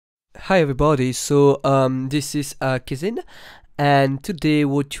Hi everybody, this is Kizin, and today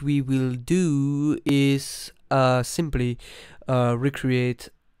what we will do is simply recreate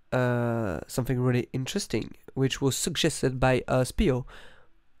something really interesting, which was suggested by Speo,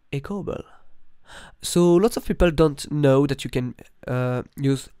 a Cowbell. So lots of people don't know that you can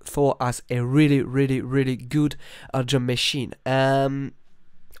use Thor as a really good drum machine.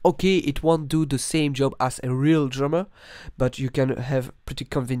 Okay, it won't do the same job as a real drummer, but you can have pretty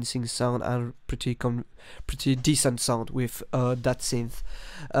convincing sound and pretty decent sound with that synth.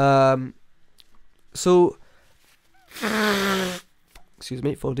 Um, so, excuse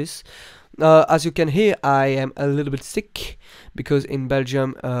me for this. As you can hear, I am a little bit sick because in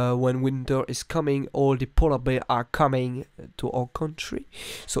Belgium, when winter is coming, all the polar bears are coming to our country,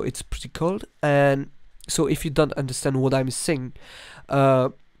 so it's pretty cold. And so, if you don't understand what I'm saying,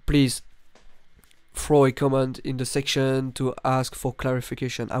 please throw a comment in the section to ask for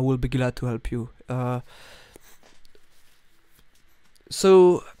clarification. I will be glad to help you.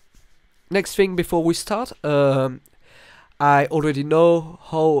 So next thing before we start, I already know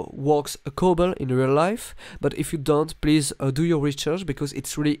how works a cowbell in real life, but if you don't, please do your research because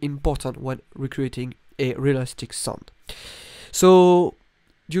it's really important when recreating a realistic sound. So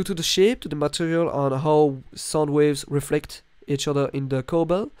due to the shape, to the material, and how sound waves reflect each other in the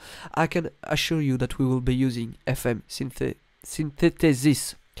cowbell, I can assure you that we will be using FM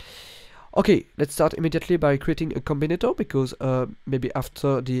synthesis. Okay, let's start immediately by creating a combinator because maybe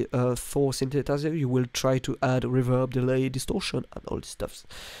after the Thor synthesizer you will try to add reverb, delay, distortion and all this stuff.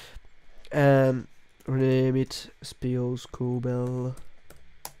 And rename it Speo's Cowbell.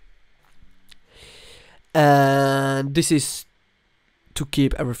 And this is to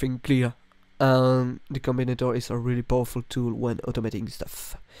keep everything clear. The combinator is a really powerful tool when automating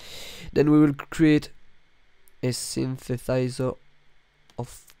stuff. Then we will create a synthesizer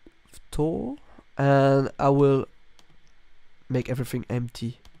of Thor, and I will make everything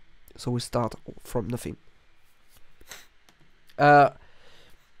empty. So we start from nothing. I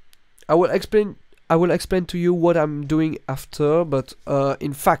will explain to you what I'm doing after, but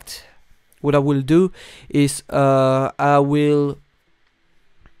in fact, what I will do is I will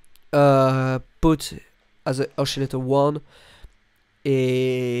put as an oscillator 1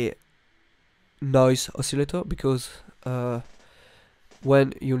 a noise oscillator because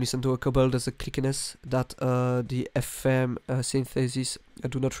when you listen to a cowbell there's a clickiness that the FM synthesis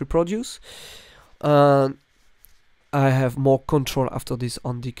do not reproduce. I have more control after this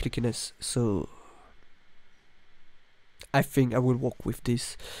on the clickiness, so I think I will work with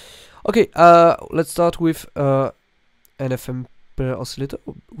this. Okay, let's start with an FM oscillator,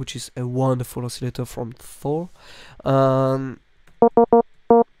 which is a wonderful oscillator from Thor.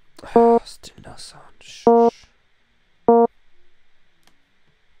 Still no sound. Shh.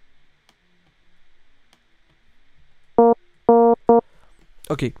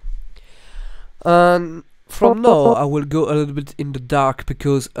 Okay, and from now I will go a little bit in the dark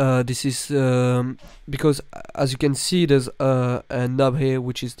because this is because as you can see there's a knob here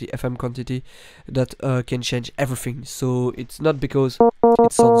which is the FM quantity that can change everything. So it's not because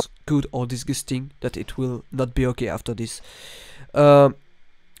it sounds good or disgusting that it will not be okay after this.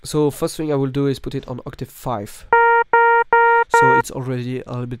 So first thing I will do is put it on octave 5, so it's already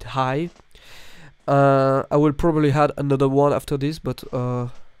a little bit high. I will probably add another one after this, but we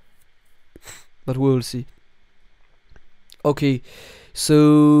will see. Okay,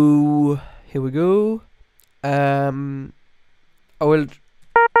 so here we go. I will,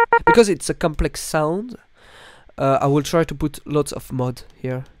 because it's a complex sound, I will try to put lots of mod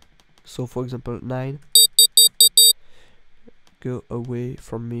here. So for example 9, go away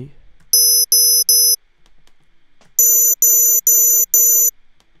from me.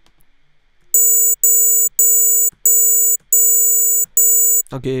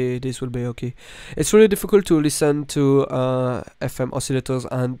 Okay, this will be okay. It's really difficult to listen to FM oscillators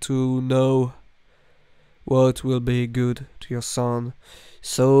and to know what will be good to your sound.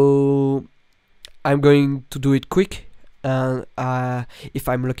 So I'm going to do it quick, and if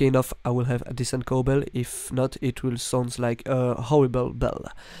I'm lucky enough I will have a decent cowbell. If not, it will sound like a horrible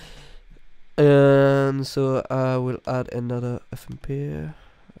bell. And so I will add another FM pair.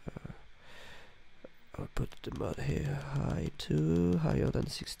 I'll put the mod here high to higher than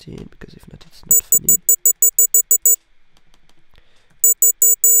 16 because if not it's not funny.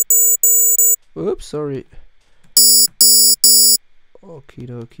 Oops, sorry. Okie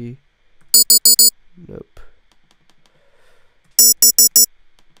dokie. Nope.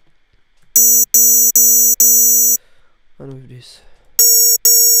 And with this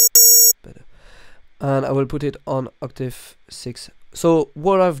better. And I will put it on octave 6 So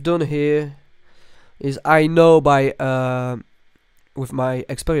what I've done here is I know by with my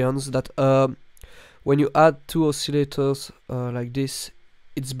experience that when you add two oscillators like this,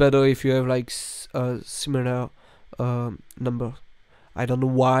 it's better if you have like a similar number. I don't know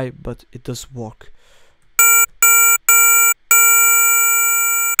why, but it does work.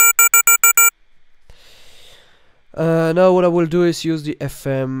 Now what I will do is use the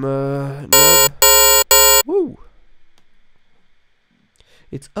FM knob. Woo!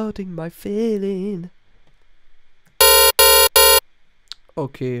 It's hurting my feeling.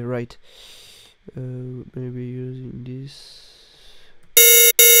 Okay, right. Maybe using this.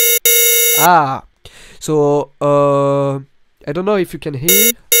 Ah! So, I don't know if you can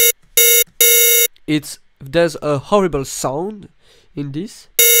hear. There's a horrible sound in this,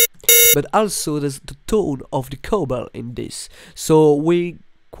 but also there's the tone of the cowbell in this. So we're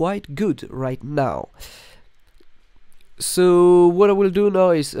quite good right now. So what I will do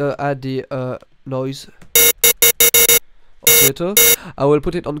now is add the noise oscillator. I will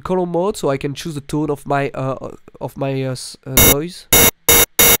put it on color mode so I can choose the tone of my noise.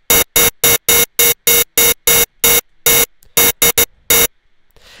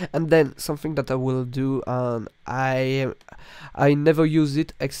 And then something that I will do, and I never use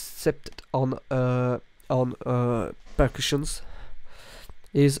it except on percussions,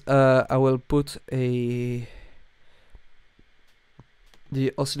 is I will put the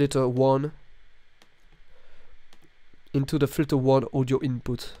oscillator 1 into the filter 1 audio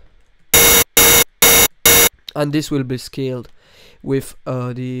input, and this will be scaled with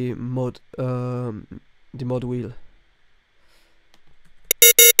the mod wheel.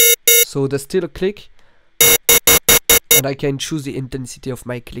 So there's still a click, and I can choose the intensity of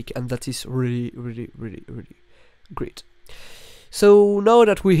my click, and that is really great. So now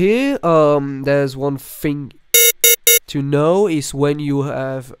that we're here, there's one thing to know is when you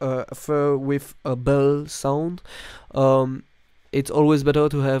have a fur with a bell sound, it's always better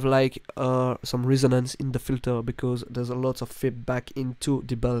to have like some resonance in the filter, because there's a lot of feedback into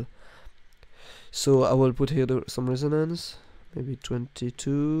the bell. So I will put here some resonance, maybe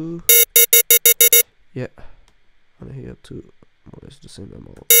 22. Yeah, and here too, more or less the same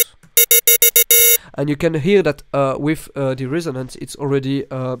amount. And you can hear that with the resonance, it's already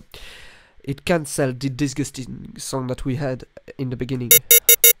it cancels the disgusting sound that we had in the beginning,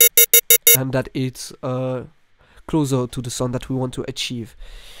 and that it's closer to the sound that we want to achieve.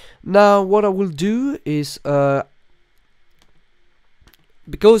 Now what I will do is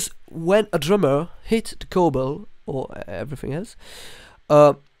because when a drummer hits the cowbell or everything else,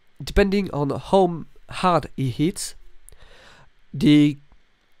 depending on how hard he hits, the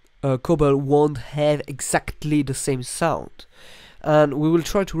cowbell won't have exactly the same sound, and we will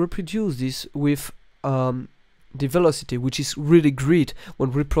try to reproduce this with the velocity, which is really great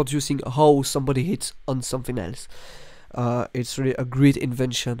when reproducing how somebody hits on something else. It's really a great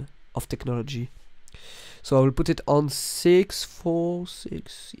invention of technology. So I will put it on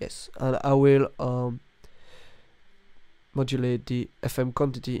 646, yes, and I will modulate the FM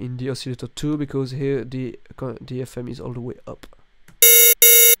quantity in the oscillator 2, because here the FM is all the way up.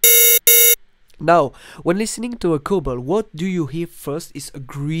 Now, when listening to a cowbell, what do you hear first is a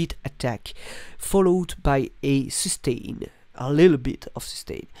great attack, followed by a sustain, a little bit of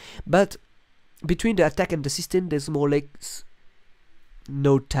sustain. But between the attack and the sustain, there's more like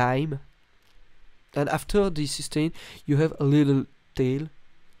no time. And after the sustain, you have a little tail.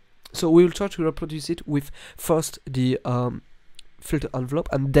 So we will try to reproduce it with first the filter envelope,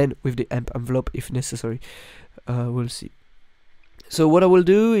 and then with the amp envelope if necessary. We'll see. So what I will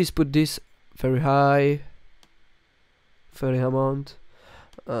do is put this very high, very amount.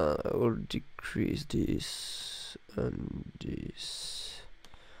 I will decrease this and this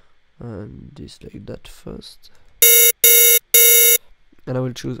and this like that first, and I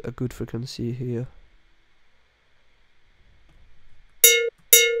will choose a good frequency here.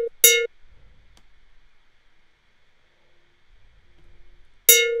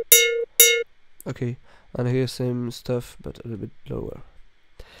 Okay, and here same stuff but a little bit lower.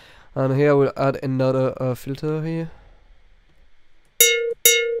 And here I will add another filter here.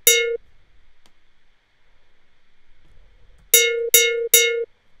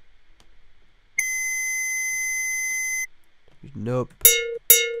 Nope.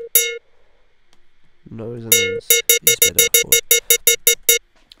 No resonance is better.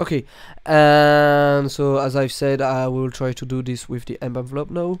 Okay, and so as I've said, I will try to do this with the amp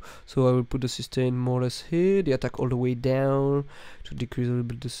envelope now. So I will put the sustain more or less here, the attack all the way down to decrease a little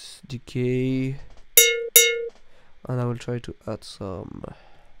bit this decay, and I will try to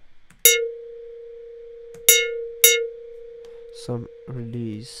some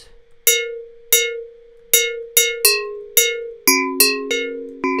release.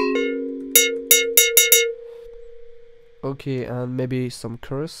 Okay, and maybe some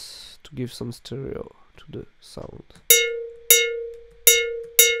chorus to give some stereo to the sound.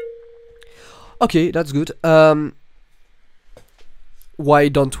 Okay, that's good. Why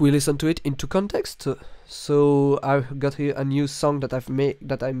don't we listen to it into context? So I've got here a new song that I've made,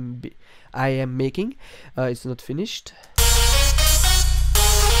 that I am making. It's not finished.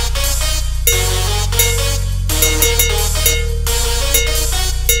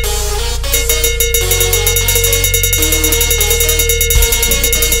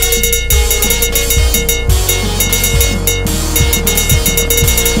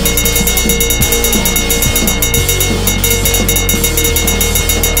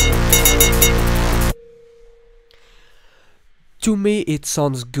 To me, it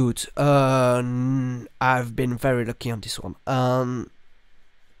sounds good. I've been very lucky on this one.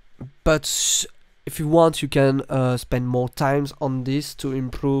 But if you want, you can spend more time on this to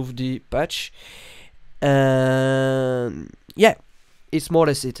improve the patch. And yeah, it's more or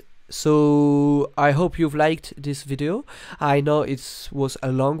less it. So I hope you've liked this video. I know it was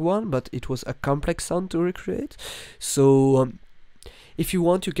a long one, but it was a complex sound to recreate. So if you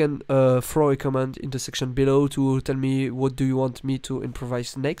want, you can throw a comment in the section below to tell me what do you want me to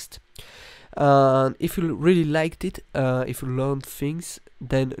improvise next. And if you really liked it, if you learned things,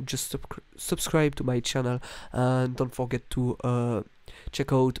 then just subscribe to my channel, and don't forget to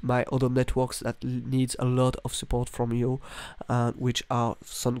check out my other networks that needs a lot of support from you, which are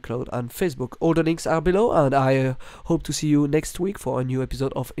SoundCloud and Facebook. All the links are below, and I hope to see you next week for a new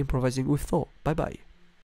episode of Improvising with Thor. Bye bye.